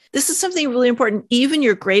this is something really important. Even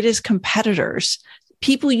your greatest competitors,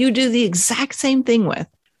 people you do the exact same thing with,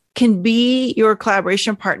 can be your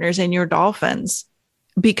collaboration partners and your dolphins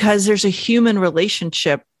because there's a human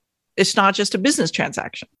relationship. It's not just a business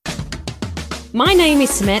transaction. My name is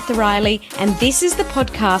Samantha Riley, and this is the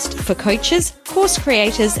podcast for coaches, course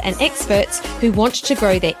creators, and experts who want to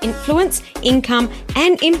grow their influence, income,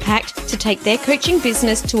 and impact to take their coaching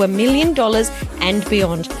business to $1 million and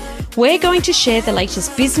beyond. We're going to share the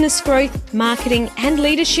latest business growth, marketing, and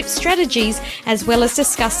leadership strategies, as well as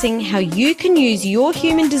discussing how you can use your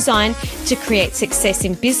human design to create success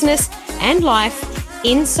in business and life,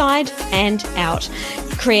 inside and out.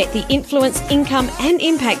 Create the influence, income, and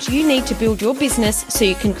impact you need to build your business so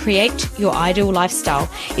you can create your ideal lifestyle.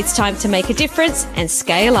 It's time to make a difference and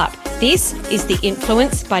scale up. This is the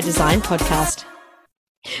Influence by Design podcast.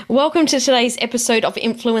 Welcome to today's episode of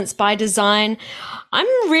Influence by Design.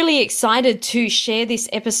 I'm really excited to share this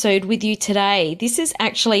episode with you today. This is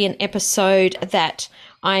actually an episode that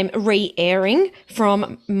I'm re-airing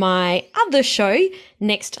from my other show,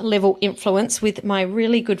 Next Level Influence, with my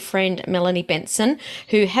really good friend, Melanie Benson,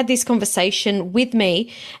 who had this conversation with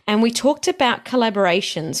me. And we talked about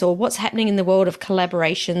collaborations, or what's happening in the world of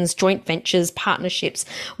collaborations, joint ventures, partnerships,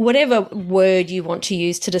 whatever word you want to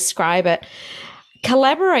use to describe it.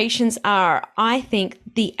 Collaborations are, I think,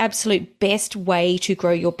 the absolute best way to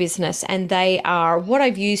grow your business, and they are what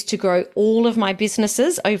I've used to grow all of my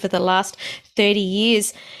businesses over the last 30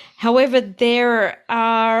 years. However, there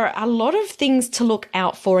are a lot of things to look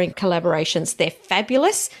out for in collaborations. They're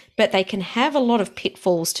fabulous, but they can have a lot of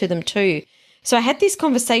pitfalls to them too. So I had this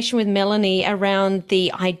conversation with Melanie around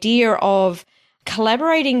the idea of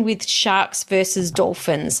collaborating with sharks versus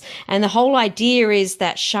dolphins. And the whole idea is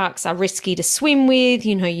that sharks are risky to swim with,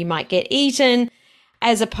 you might get eaten,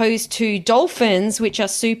 as opposed to dolphins, which are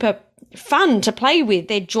super fun to play with.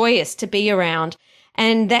 They're joyous to be around.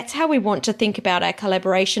 And that's how we want to think about our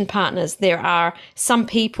collaboration partners. There are some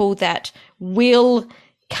people that will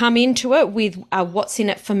come into it with a what's in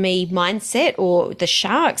it for me mindset, or the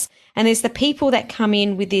sharks. And there's the people that come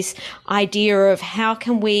in with this idea of how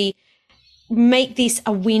can we make this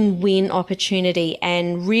a win-win opportunity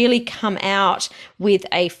and really come out with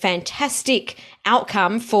a fantastic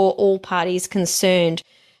outcome for all parties concerned.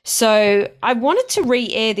 So I wanted to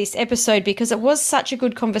re-air this episode because it was such a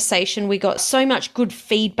good conversation. We got so much good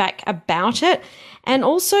feedback about it. And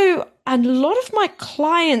also a lot of my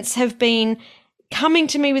clients have been coming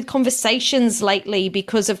to me with conversations lately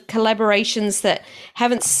because of collaborations that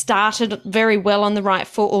haven't started very well on the right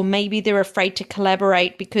foot, or maybe they're afraid to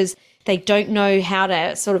collaborate because they don't know how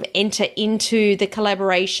to sort of enter into the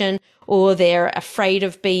collaboration, or they're afraid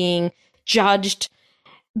of being judged.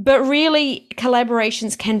 But really,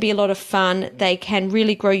 collaborations can be a lot of fun. They can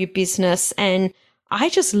really grow your business. And I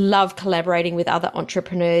just love collaborating with other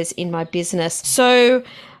entrepreneurs in my business. So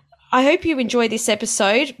I hope you enjoy this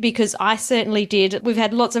episode, because I certainly did. We've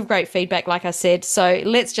had lots of great feedback, like I said. So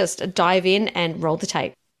let's just dive in and roll the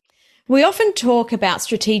tape. We often talk about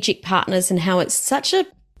strategic partners and how it's such a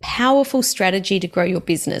powerful strategy to grow your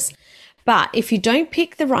business. But if you don't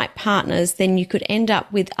pick the right partners, then you could end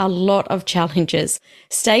up with a lot of challenges.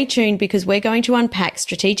 Stay tuned, because we're going to unpack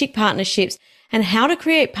strategic partnerships and how to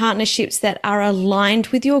create partnerships that are aligned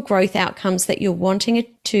with your growth outcomes that you're wanting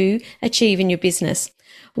to achieve in your business.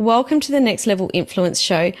 Welcome to the Next Level Influence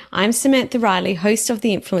Show. I'm Samantha Riley, host of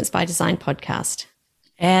the Influence by Design podcast.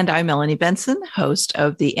 And I'm Melanie Benson, host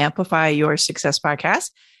of the Amplify Your Success podcast.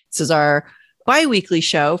 This is our bi-weekly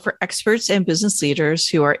show for experts and business leaders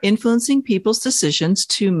who are influencing people's decisions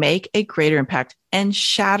to make a greater impact and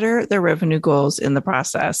shatter their revenue goals in the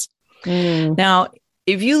process. Now,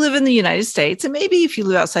 if you live in the United States, and maybe if you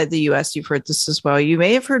live outside the US, you've heard this as well, you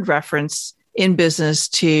may have heard reference in business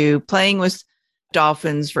to playing with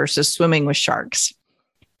dolphins versus swimming with sharks.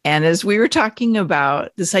 And as we were talking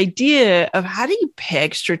about this idea of how do you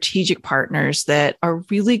pick strategic partners that are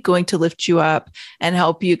really going to lift you up and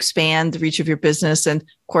help you expand the reach of your business, and of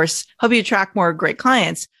course, help you attract more great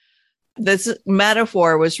clients. This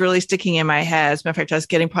metaphor was really sticking in my head. As a matter of fact, I was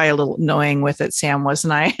getting probably a little annoying with it, Sam,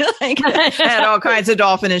 wasn't I? I had all kinds of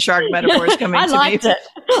dolphin and shark metaphors coming to me. I liked it.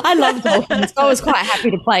 I love dolphins. I was quite happy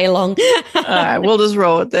to play along. We'll just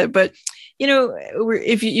roll with it. But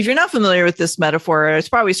if you're not familiar with this metaphor, it's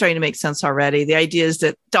probably starting to make sense already. The idea is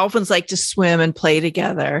that dolphins like to swim and play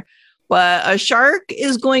together, but a shark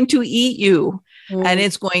is going to eat you, and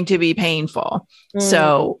it's going to be painful.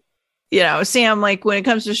 So, Sam, like when it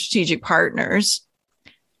comes to strategic partners,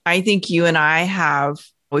 I think you and I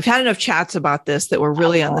we've had enough chats about this that we're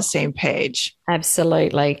really on the same page.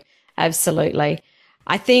 Absolutely. Absolutely.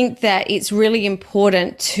 I think that it's really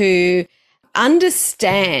important to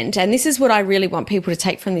understand, and this is what I really want people to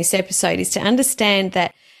take from this episode, is to understand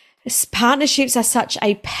that partnerships are such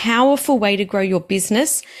a powerful way to grow your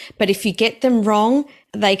business. But if you get them wrong,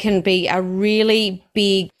 they can be a really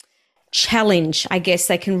big challenge. I guess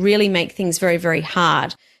they can really make things very, very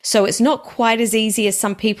hard. So it's not quite as easy as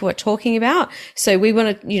some people are talking about. So we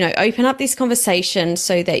want to, open up this conversation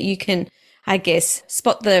so that you can, I guess,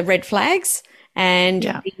 spot the red flags and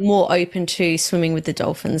be more open to swimming with the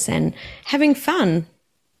dolphins and having fun.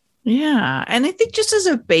 Yeah. And I think just as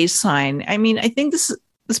a baseline, I think this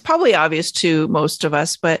is probably obvious to most of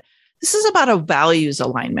us, but this is about a values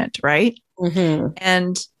alignment, right? Mm-hmm.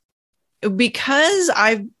 And because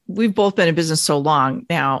we've both been in business so long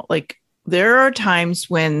now, like there are times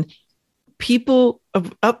when people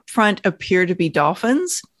up front appear to be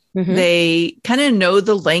dolphins. Mm-hmm. They kind of know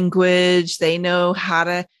the language. They know how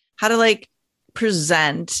to like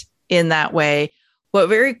present in that way. But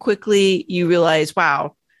very quickly you realize,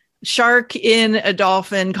 wow, shark in a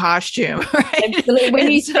dolphin costume, right? Absolutely.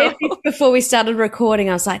 When you said this before we started recording,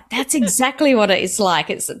 I was like, that's exactly what it is like.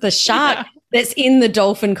 It's the shark that's in the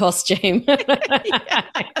dolphin costume.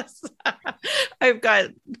 Yes. I've got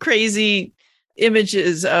crazy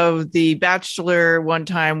images of The Bachelor one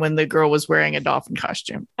time when the girl was wearing a dolphin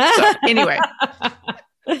costume. So anyway,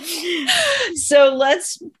 so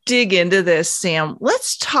let's dig into this, Sam.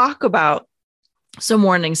 Let's talk about some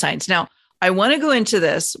warning signs. Now, I want to go into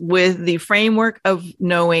this with the framework of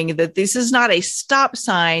knowing that this is not a stop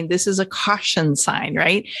sign. This is a caution sign,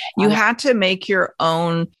 right? You have to make your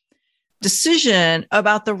own decision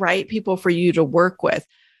about the right people for you to work with.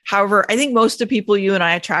 However, I think most of the people you and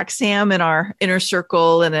I attract, Sam, in our inner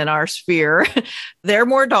circle and in our sphere, they're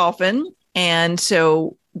more dolphin. And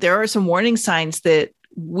so there are some warning signs that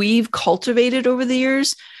we've cultivated over the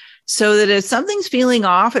years so that if something's feeling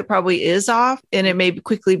off, it probably is off, and it may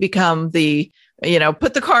quickly become the,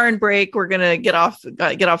 put the car in brake. We're going to get off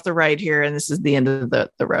the ride here. And this is the end of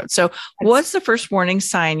the road. So what's the first warning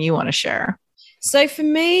sign you want to share? So for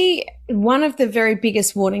me, one of the very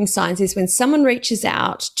biggest warning signs is when someone reaches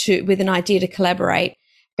out with an idea to collaborate,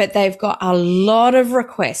 but they've got a lot of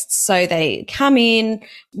requests. So they come in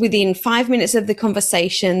within 5 minutes of the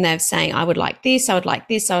conversation. They're saying, I would like this. I would like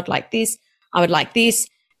this. I would like this. I would like this.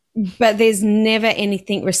 But there's never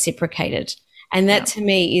anything reciprocated. And that to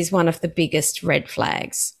me is one of the biggest red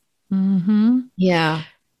flags. Mm-hmm. Yeah.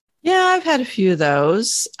 Yeah, I've had a few of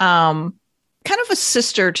those. Kind of a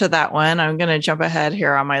sister to that one. I'm going to jump ahead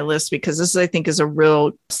here on my list because this, I think, is a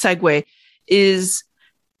real segue, is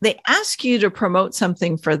they ask you to promote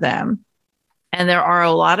something for them. And there are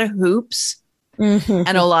a lot of hoops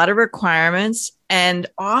and a lot of requirements. And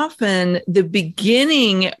often the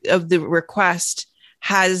beginning of the request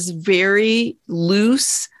has very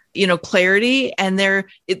loose, clarity. And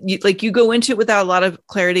you go into it without a lot of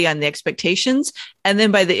clarity on the expectations. And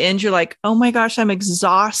then by the end, you're like, oh my gosh, I'm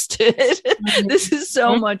exhausted. This is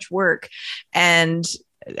so much work. And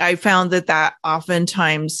I found that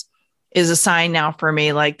oftentimes is a sign now for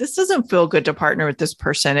me, like, this doesn't feel good to partner with this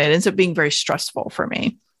person. It ends up being very stressful for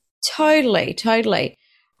me. Totally, totally.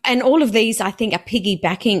 And all of these, I think, are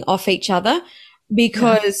piggybacking off each other,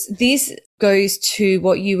 because this goes to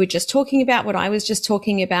what you were just talking about, what I was just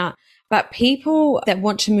talking about. But people that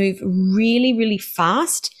want to move really, really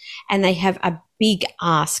fast and they have a big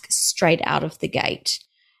ask straight out of the gate.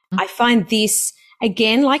 I find this,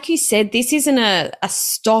 again, like you said, this isn't a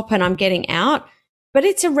stop and I'm getting out, but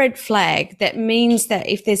it's a red flag. That means that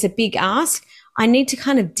if there's a big ask, I need to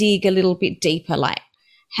kind of dig a little bit deeper. Like,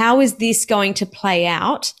 how is this going to play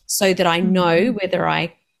out so that I know whether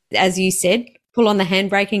I, as you said, pull on the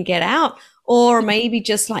handbrake and get out, or maybe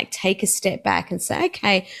just like take a step back and say,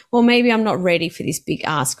 okay, well, maybe I'm not ready for this big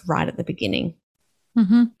ask right at the beginning.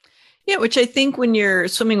 Mm-hmm. Yeah, which I think when you're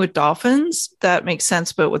swimming with dolphins, that makes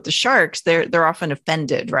sense. But with the sharks, they're often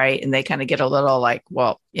offended, right? And they kind of get a little like,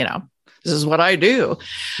 well, this is what I do.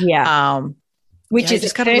 Yeah. Which is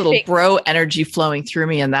just got a little bro energy flowing through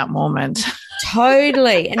me in that moment.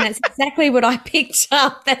 Totally. And that's exactly what I picked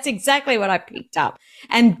up.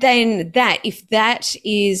 And then if that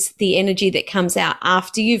is the energy that comes out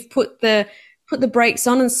after you've put the brakes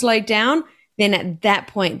on and slowed down, then at that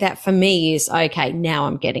point, that for me is, okay, now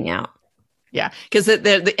I'm getting out. Yeah. Because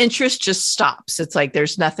the interest just stops. It's like,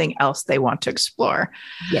 there's nothing else they want to explore.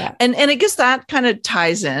 Yeah. And I guess that kind of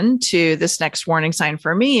ties into this next warning sign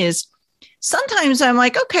for me is, sometimes I'm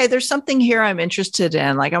like, okay, there's something here I'm interested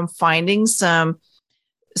in. Like, I'm finding some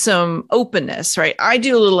some openness, right? I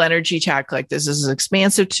do a little energy check, like, this is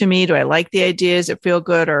expansive to me. Do I like the idea? Does it feel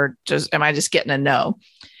good? Or am I just getting a no?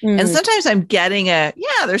 And sometimes I'm getting yeah,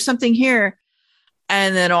 there's something here.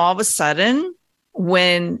 And then all of a sudden,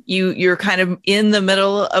 when you're kind of in the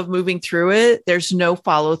middle of moving through it, there's no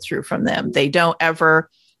follow through from them. They don't ever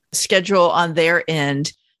schedule on their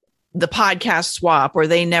end the podcast swap, or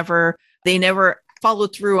they never follow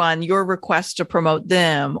through on your request to promote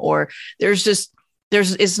them, or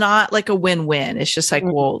it's not like a win-win. It's just like,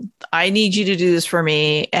 well, I need you to do this for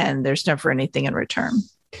me, and there's never anything in return.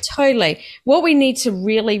 Totally. What we need to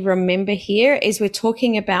really remember here is we're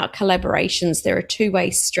talking about collaborations. They're a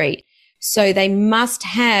two-way street. So they must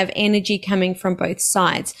have energy coming from both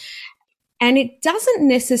sides. And it doesn't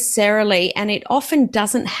necessarily, and it often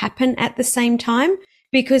doesn't happen at the same time,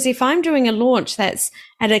 because if I'm doing a launch that's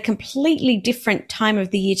at a completely different time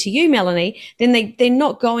of the year to you, Melanie, then they're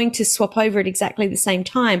not going to swap over at exactly the same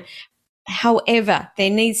time. However, there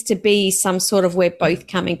needs to be some sort of we're both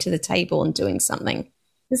coming to the table and doing something.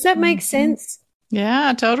 Does that make sense?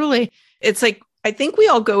 Yeah, totally. It's like, I think we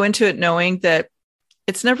all go into it knowing that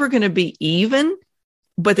it's never going to be even,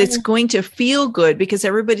 but it's going to feel good because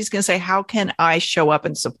everybody's going to say, how can I show up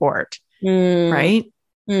and support? Right?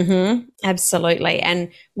 Absolutely. And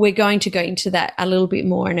we're going to go into that a little bit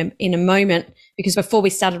more in a moment, because before we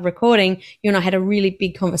started recording, you and I had a really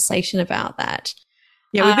big conversation about that.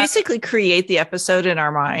 Yeah, we basically create the episode in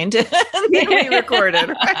our mind and then we record it.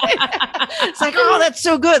 Right? It's like, oh, that's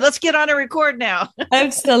so good. Let's get on and record now.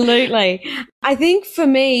 Absolutely. I think for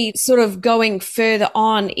me, sort of going further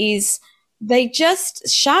on is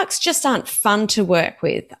sharks just aren't fun to work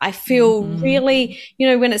with. I feel really,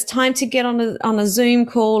 when it's time to get on a Zoom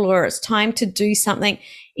call or it's time to do something,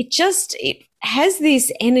 it has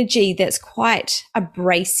this energy that's quite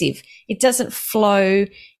abrasive. It doesn't flow.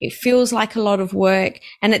 It feels like a lot of work.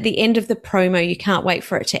 And at the end of the promo, you can't wait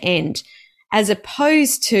for it to end. As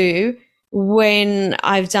opposed to when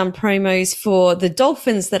I've done promos for the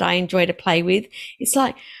dolphins that I enjoy to play with, it's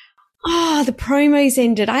like, oh, the promos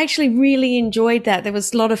ended. I actually really enjoyed that. There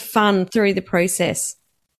was a lot of fun through the process.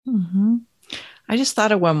 I just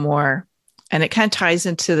thought of one more, and it kind of ties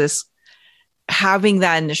into this, having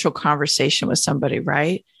that initial conversation with somebody,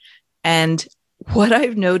 right? And what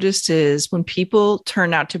I've noticed is when people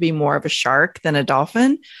turn out to be more of a shark than a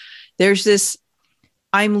dolphin, there's this,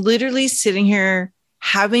 I'm literally sitting here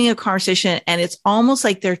having a conversation, and it's almost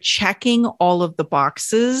like they're checking all of the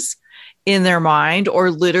boxes in their mind,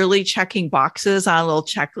 or literally checking boxes on a little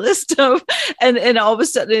checklist of, and all of a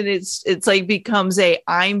sudden it's like becomes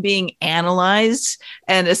I'm being analyzed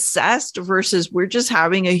and assessed versus we're just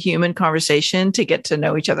having a human conversation to get to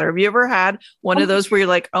know each other. Have you ever had one of those where you're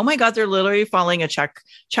like, oh my God, they're literally following a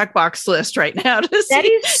checkbox list right now? That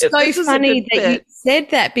is so funny that you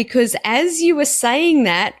said that, because as you were saying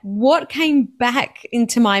that, what came back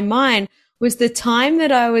into my mind was the time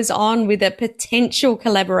that I was on with a potential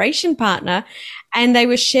collaboration partner, and they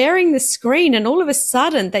were sharing the screen, and all of a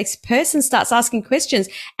sudden this person starts asking questions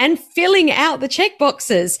and filling out the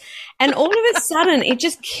checkboxes. And all of a sudden it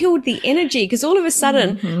just killed the energy, because all of a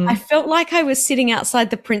sudden I felt like I was sitting outside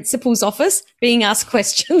the principal's office being asked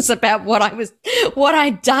questions about what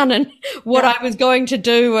I'd done and what I was going to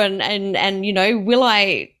do. And, will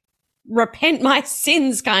I repent my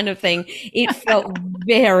sins kind of thing. It felt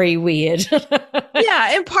very weird.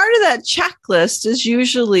 Yeah. And part of that checklist is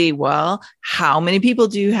usually, well, how many people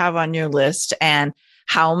do you have on your list, and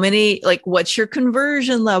how many, like, what's your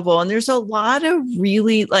conversion level? And there's a lot of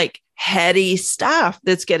really heady stuff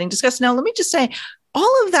that's getting discussed. Now, let me just say,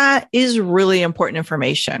 all of that is really important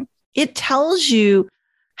information. It tells you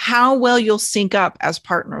how well you'll sync up as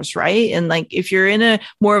partners, right? And if you're in a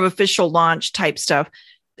more of official launch type stuff,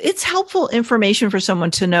 it's helpful information for someone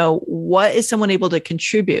to know what is someone able to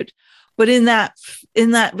contribute. But in that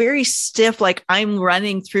very stiff, I'm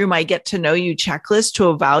running through my get to know you checklist to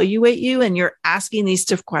evaluate you, and you're asking these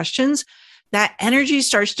stiff questions, that energy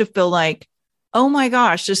starts to feel like, oh my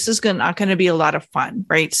gosh, this is not going to be a lot of fun,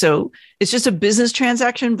 right? So it's just a business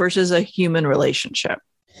transaction versus a human relationship.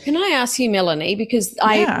 Can I ask you, Melanie, because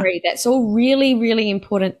I agree, that's all really, really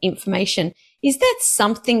important information. Is that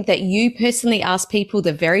something that you personally ask people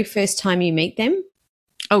the very first time you meet them?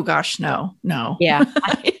 Oh gosh, no. Yeah.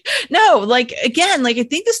 No, again, I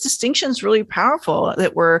think this distinction is really powerful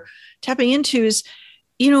that we're tapping into is,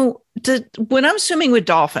 when I'm swimming with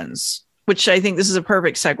dolphins, which I think this is a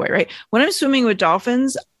perfect segue, right? When I'm swimming with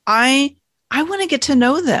dolphins, I want to get to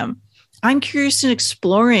know them. I'm curious in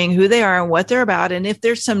exploring who they are and what they're about. And if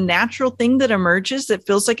there's some natural thing that emerges that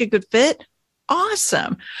feels like a good fit,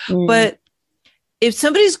 awesome. But if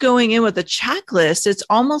somebody's going in with a checklist, it's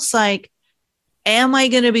almost like, am I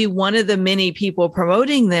going to be one of the many people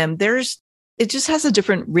promoting them? It just has a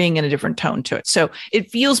different ring and a different tone to it. So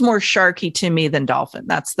it feels more sharky to me than dolphin.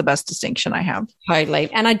 That's the best distinction I have.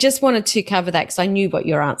 Totally. And I just wanted to cover that because I knew what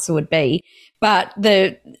your answer would be.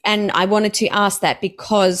 And I wanted to ask that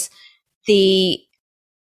because the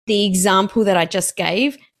example that I just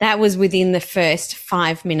gave, that was within the first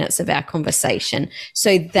 5 minutes of our conversation.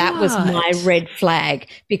 So that was my red flag,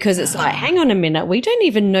 because it's like, hang on a minute, we don't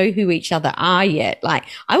even know who each other are yet. Like,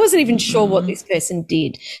 I wasn't even sure what this person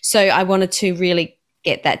did. So I wanted to really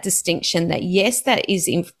get that distinction that, yes, that is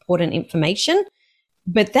important information,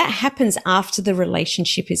 but that happens after the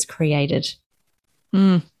relationship is created.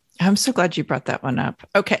 I'm so glad you brought that one up.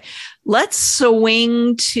 Okay, let's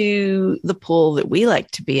swing to the pool that we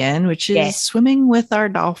like to be in, which is swimming with our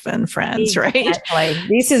dolphin friends, right? Exactly.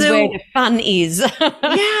 This is where the fun is.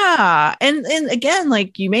 Yeah. And again,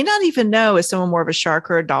 like, you may not even know, is someone more of a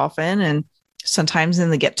shark or a dolphin? And sometimes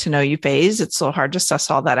in the get to know you phase, it's so hard to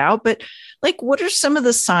suss all that out. But like, what are some of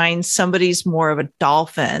the signs somebody's more of a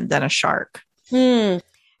dolphin than a shark?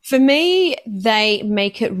 For me, they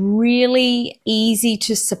make it really easy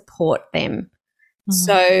to support them.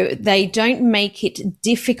 So they don't make it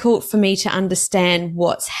difficult for me to understand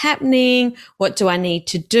what's happening. What do I need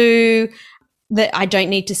to do? That I don't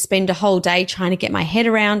need to spend a whole day trying to get my head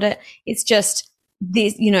around it. It's just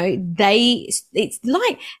this, it's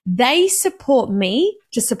like they support me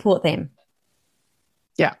to support them.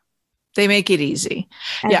 Yeah. They make it easy.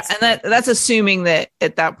 Yeah. And that's assuming that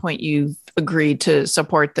at that point you've agreed to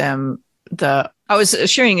support them. I was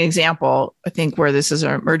sharing an example, I think, where this is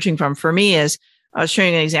emerging from for me is I was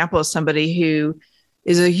sharing an example of somebody who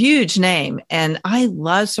is a huge name. And I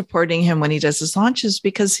love supporting him when he does his launches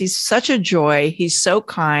because he's such a joy. He's so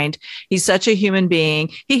kind. He's such a human being.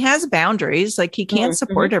 He has boundaries, like he can't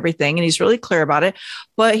support everything, and he's really clear about it,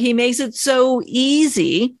 but he makes it so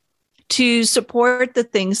easy to support the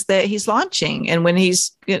things that he's launching. And when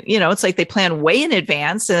he's, it's like they plan way in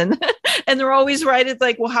advance and they're always right. It's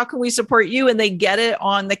like, well, how can we support you? And they get it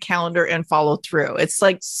on the calendar and follow through. It's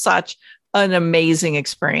like such an amazing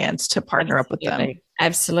experience to partner up with them.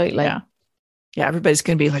 Absolutely. Yeah. Yeah. Everybody's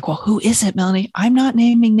going to be like, well, who is it, Melanie? I'm not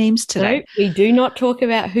naming names today. No, we do not talk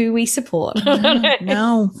about who we support.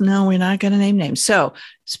 No, we're not going to name names. So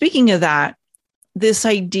speaking of that, this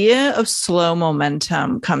idea of slow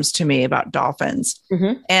momentum comes to me about dolphins.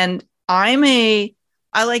 And I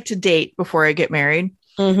like to date before I get married.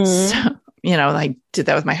 So, I did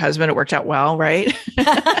that with my husband. It worked out well, right?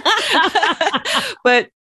 But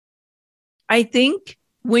I think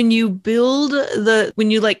when you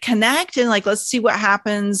connect and like, let's see what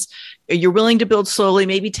happens, you're willing to build slowly,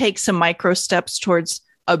 maybe take some micro steps towards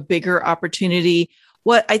a bigger opportunity.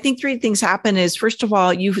 What I think 3 things happen is, first of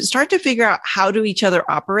all, you start to figure out how do each other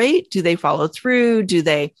operate? Do they follow through? Do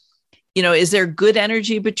they, is there good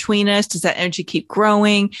energy between us? Does that energy keep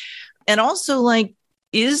growing? And also, like,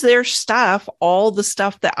 is there all the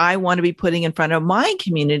stuff that I want to be putting in front of my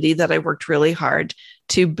community that I worked really hard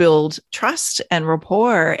to build trust and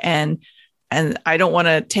rapport? And I don't want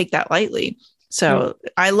to take that lightly. So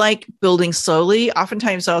I like building slowly.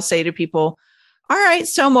 Oftentimes I'll say to people, all right,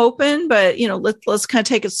 so I'm open, but let's kind of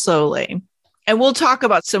take it slowly. And we'll talk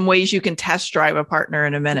about some ways you can test drive a partner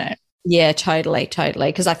in a minute. Yeah, totally.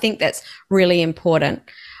 Because I think that's really important.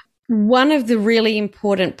 One of the really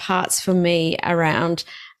important parts for me around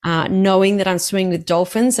knowing that I'm swimming with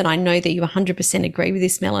dolphins, and I know that you 100% agree with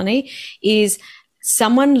this, Melanie, is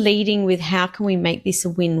someone leading with how can we make this a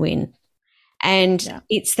win-win? And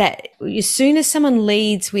it's that as soon as someone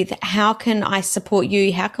leads with how can I support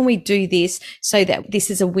you? How can we do this so that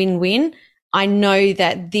this is a win-win? I know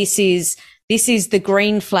that this is the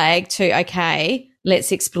green flag to, okay,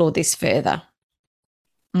 let's explore this further.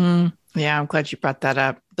 Yeah, I'm glad you brought that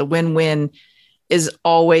up. The win-win is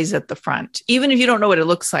always at the front. Even if you don't know what it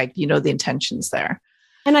looks like, the intention's there.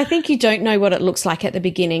 And I think you don't know what it looks like at the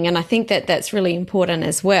beginning. And I think that that's really important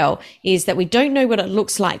as well, is that we don't know what it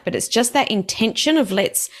looks like, but it's just that intention of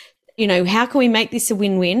how can we make this a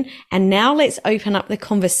win-win? And now let's open up the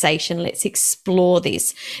conversation. Let's explore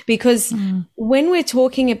this, because when we're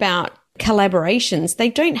talking about collaborations,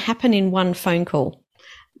 they don't happen in one phone call.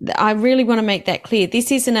 I really want to make that clear.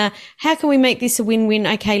 This isn't how can we make this a win-win?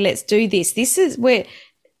 Okay, let's do this. This is where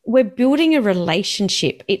we're building a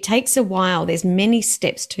relationship. It takes a while. There's many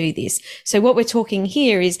steps to this. So what we're talking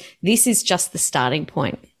here is this is just the starting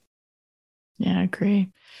point. Yeah, I agree.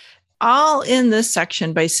 I'll end this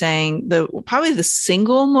section by saying probably the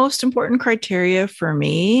single most important criteria for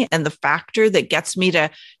me and the factor that gets me to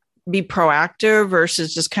be proactive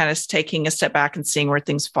versus just kind of taking a step back and seeing where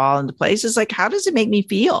things fall into place. It's like, how does it make me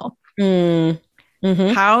feel? Mm-hmm.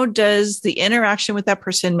 How does the interaction with that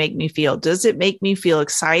person make me feel? Does it make me feel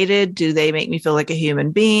excited? Do they make me feel like a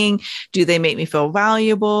human being? Do they make me feel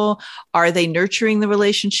valuable? Are they nurturing the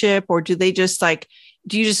relationship? Or do they just like,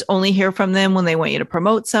 do you just only hear from them when they want you to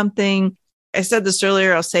promote something? I said this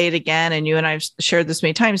earlier, I'll say it again, and you and I've shared this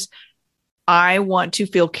many times. I want to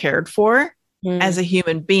feel cared for as a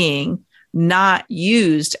human being, not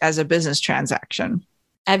used as a business transaction.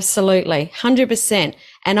 Absolutely, 100%.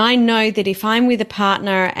 And I know that if I'm with a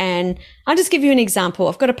partner, and I'll just give you an example.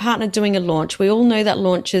 I've got a partner doing a launch. We all know that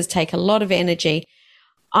launches take a lot of energy.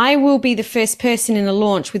 I will be the first person in a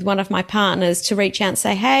launch with one of my partners to reach out and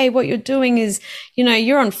say, hey, what you're doing is,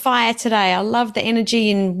 you're on fire today. I love the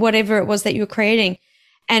energy and whatever it was that you were creating.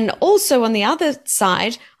 And also on the other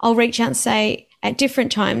side, I'll reach out and say at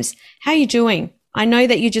different times, how are you doing? I know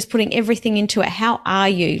that you're just putting everything into it. How are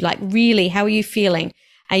you? Like, really, how are you feeling?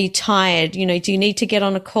 Are you tired? Do you need to get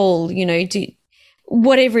on a call?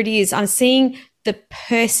 Whatever it is, I'm seeing the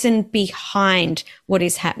person behind what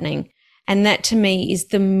is happening. And that to me is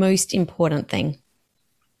the most important thing.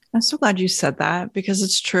 I'm so glad you said that, because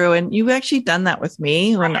it's true. And you've actually done that with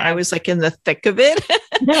me when I was like in the thick of it.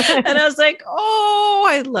 And I was like, oh,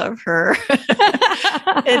 I love her.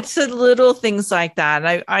 It's the little things like that.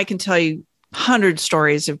 And I can tell you 100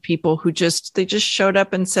 stories of people who they just showed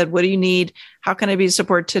up and said, what do you need? How can I be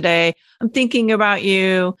support today? I'm thinking about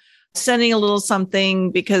you, sending a little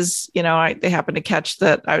something because, they happened to catch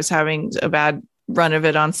that I was having a bad run of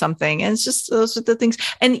it on something. And it's just, those are the things.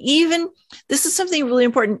 And even, this is something really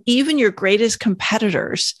important, even your greatest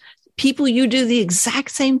competitors, people you do the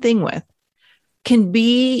exact same thing with, can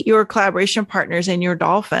be your collaboration partners and your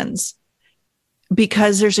dolphins,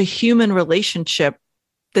 because there's a human relationship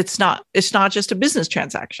it's not just a business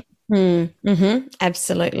transaction. Mm-hmm.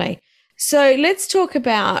 Absolutely. So let's talk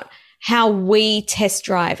about how we test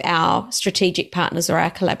drive our strategic partners or our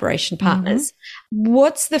collaboration partners. Mm-hmm.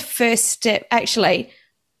 What's the first step? Actually,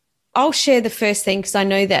 I'll share the first thing because I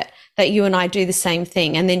know that you and I do the same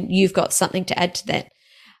thing, and then you've got something to add to that.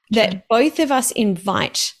 Sure. That both of us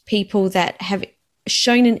invite people that have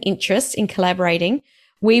shown an interest in collaborating.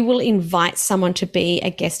 We will invite someone to be a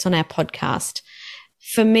guest on our podcast.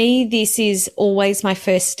 For me, this is always my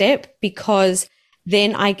first step, because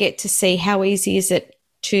then I get to see how easy is it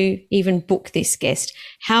to even book this guest?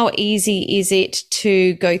 How easy is it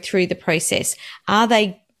to go through the process? Are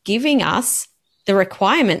they giving us the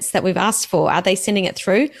requirements that we've asked for? Are they sending it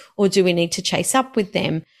through, or do we need to chase up with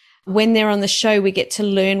them? When they're on the show, we get to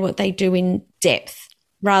learn what they do in depth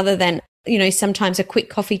rather than, sometimes a quick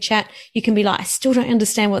coffee chat. You can be like, I still don't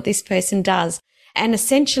understand what this person does. And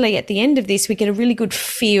essentially at the end of this, we get a really good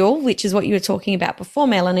feel, which is what you were talking about before,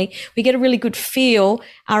 Melanie. We get a really good feel.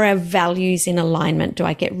 Are our values in alignment? Do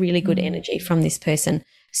I get really good energy from this person?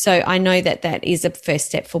 So I know that is a first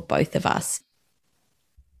step for both of us.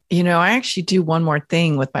 I actually do one more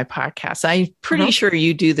thing with my podcast. I'm pretty sure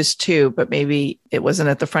you do this too, but maybe it wasn't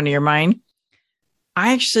at the front of your mind.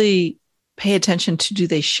 I actually pay attention to, do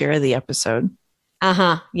they share the episode?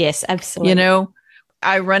 Yes, absolutely.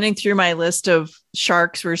 I'm running through my list of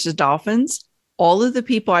sharks versus dolphins. All of the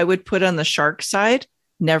people I would put on the shark side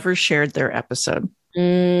never shared their episode.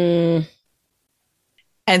 And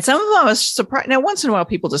some of them I was surprised. Now, once in a while,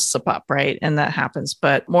 people just slip up, right? And that happens.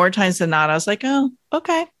 But more times than not, I was like, oh,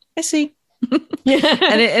 okay, I see. and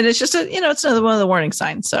it's just it's another one of the warning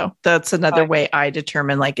signs. So that's another way I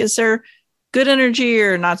determine, like, is there good energy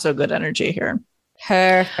or not so good energy here?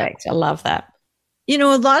 Perfect. I love that. A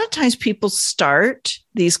lot of times people start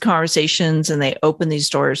these conversations and they open these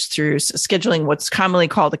doors through scheduling what's commonly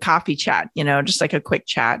called a coffee chat, just like a quick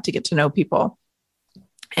chat to get to know people.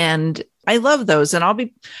 And I love those. And I'll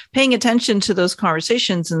be paying attention to those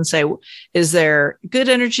conversations and say, is there good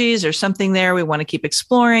energy? Is there something there we want to keep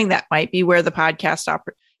exploring? That might be where the podcast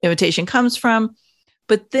invitation comes from.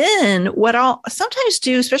 But then what I'll sometimes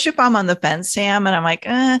do, especially if I'm on the fence, Sam, and I'm like,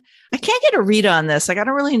 I can't get a read on this. Like, I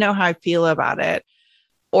don't really know how I feel about it.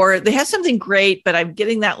 Or they have something great, but I'm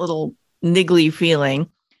getting that little niggly feeling.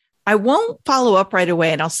 I won't follow up right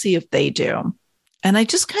away, and I'll see if they do. And I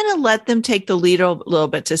just kind of let them take the lead a little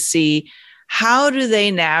bit to see, how do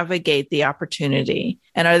they navigate the opportunity?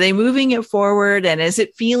 And are they moving it forward? And is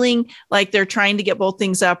it feeling like they're trying to get both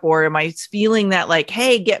things up? Or am I feeling that like,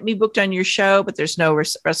 hey, get me booked on your show, but there's no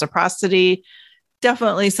reciprocity?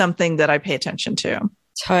 Definitely something that I pay attention to.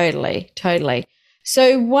 Totally.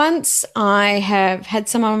 So once I have had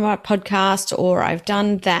someone on my podcast, or I've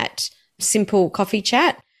done that simple coffee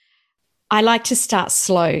chat, I like to start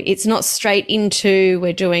slow. It's not straight into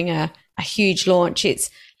we're doing a huge launch. It's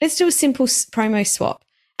let's do a simple promo swap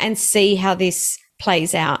and see how this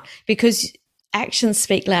plays out, because actions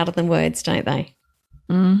speak louder than words, don't they?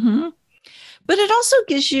 Mm-hmm. But it also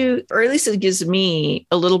gives you, or at least it gives me,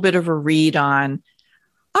 a little bit of a read on,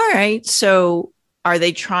 all right, so are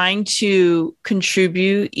they trying to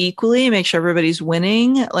contribute equally and make sure everybody's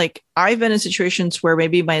winning? Like, I've been in situations where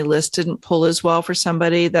maybe my list didn't pull as well for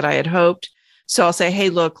somebody that I had hoped. So I'll say, hey,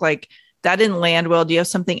 look, like that didn't land well. Do you have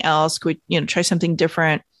something else? Could we, try something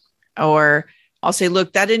different? Or I'll say,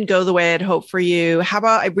 look, that didn't go the way I'd hoped for you. How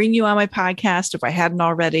about I bring you on my podcast if I hadn't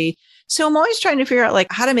already? So I'm always trying to figure out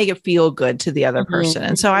like how to make it feel good to the other person.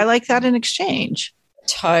 And so I like that in exchange.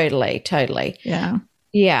 Totally. Yeah.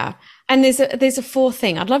 Yeah. And there's a fourth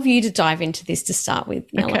thing. I'd love you to dive into this to start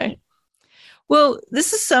with, Melanie. Okay. Well,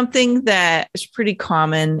 this is something that is pretty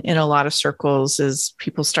common in a lot of circles as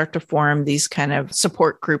people start to form these kind of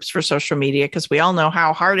support groups for social media, because we all know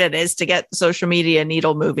how hard it is to get the social media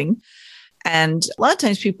needle moving. And a lot of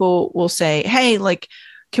times people will say, hey, like,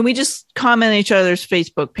 can we just comment on each other's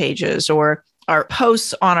Facebook pages or our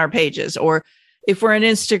posts on our pages? Or if we're on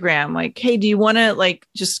Instagram, like, hey, do you want to like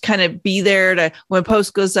just kind of be there to when a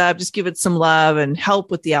post goes up, just give it some love and help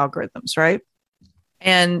with the algorithms, right?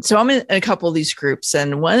 And so I'm in a couple of these groups.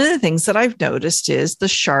 And one of the things that I've noticed is the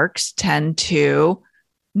sharks tend to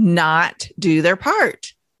not do their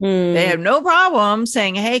part. They have no problem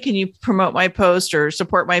saying, hey, can you promote my post or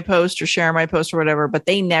support my post or share my post or whatever, but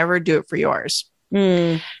they never do it for yours.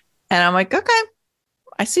 And I'm like, okay,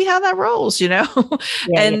 I see how that rolls,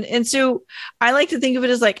 And so I like to think of it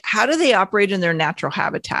as like, how do they operate in their natural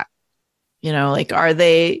habitat? Like, are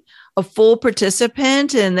they a full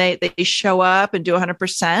participant and they show up and do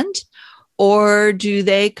 100%? Or do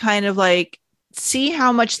they kind of like see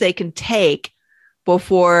how much they can take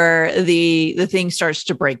before the thing starts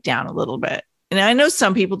to break down a little bit? And I know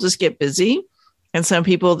some people just get busy and some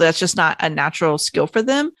people that's just not a natural skill for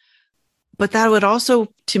them. But that would also,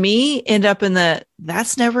 to me, end up in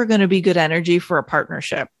that's never going to be good energy for a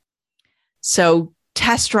partnership. So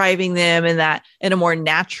test driving them in a more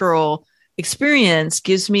natural experience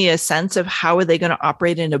gives me a sense of how are they going to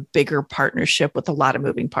operate in a bigger partnership with a lot of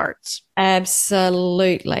moving parts.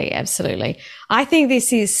 Absolutely. I think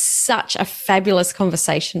this is such a fabulous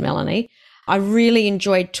conversation, Melanie. I really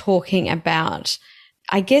enjoyed talking about,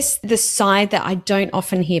 I guess, the side that I don't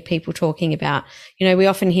often hear people talking about. We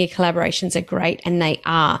often hear collaborations are great, and they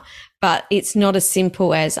are, but it's not as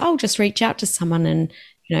simple as, oh, just reach out to someone and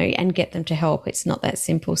get them to help. It's not that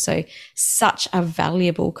simple. So such a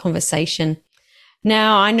valuable conversation.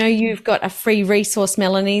 Now, I know you've got a free resource,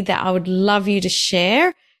 Melanie, that I would love you to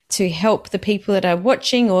share to help the people that are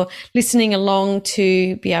watching or listening along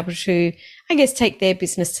to be able to, I guess, take their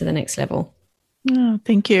business to the next level. Oh,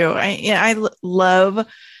 thank you. I love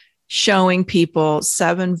showing people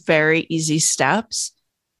 7 very easy steps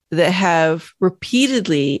that have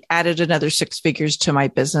repeatedly added another 6 figures to my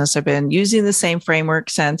business. I've been using the same framework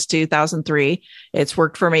since 2003. It's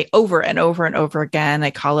worked for me over and over and over again.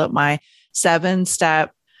 I call it my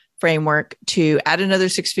 7-step framework to add another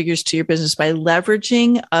 6 figures to your business by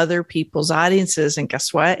leveraging other people's audiences. And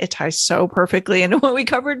guess what? It ties so perfectly into what we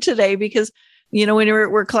covered today, because when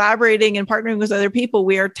we're collaborating and partnering with other people,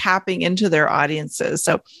 we are tapping into their audiences.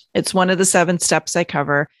 So it's one of the 7 steps I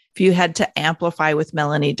cover. If you head to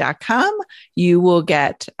amplifywithmelanie.com, you will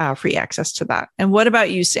get free access to that. And what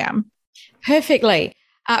about you, Sam? Perfect.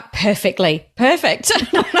 Perfect.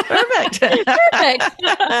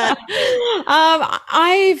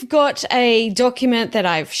 I've got a document that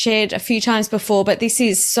I've shared a few times before, but this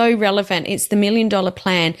is so relevant. It's the $1 Million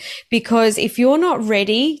Plan, because if you're not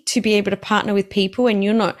ready to be able to partner with people and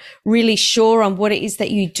you're not really sure on what it is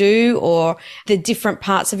that you do or the different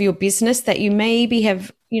parts of your business that you maybe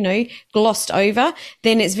have, glossed over,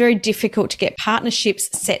 then it's very difficult to get partnerships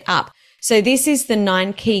set up. So this is the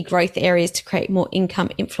 9 key growth areas to create more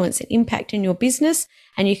income, influence, and impact in your business.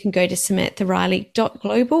 And you can go to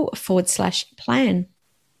samantharailly.global/plan.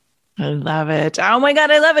 I love it. Oh my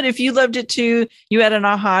God, I love it. If you loved it too, you had an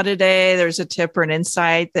aha today, there's a tip or an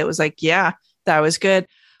insight that was like, yeah, that was good.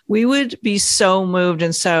 We would be so moved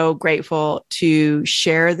and so grateful to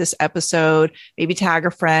share this episode, maybe tag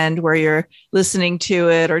a friend where you're listening to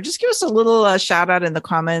it, or just give us a little shout out in the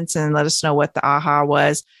comments and let us know what the aha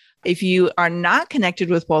was. If you are not connected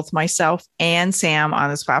with both myself and Sam on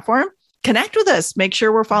this platform, connect with us. Make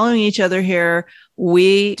sure we're following each other here.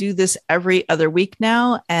 We do this every other week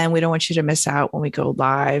now, and we don't want you to miss out when we go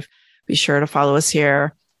live. Be sure to follow us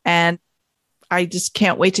here. And I just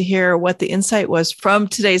can't wait to hear what the insight was from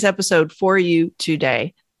today's episode for you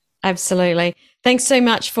today. Absolutely. Thanks so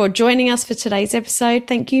much for joining us for today's episode.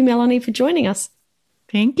 Thank you, Melanie, for joining us.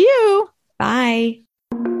 Thank you. Bye.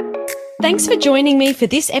 Thanks for joining me for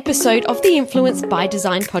this episode of the Influence by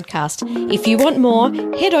Design podcast. If you want more,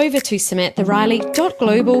 head over to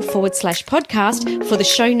samantharailly.global/podcast for the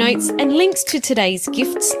show notes and links to today's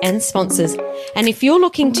gifts and sponsors. And if you're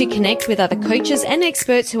looking to connect with other coaches and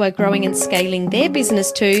experts who are growing and scaling their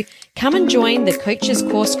business too, come and join the Coaches,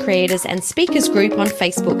 Course Creators and Speakers group on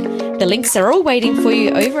Facebook. The links are all waiting for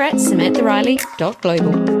you over at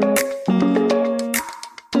samantharailly.global.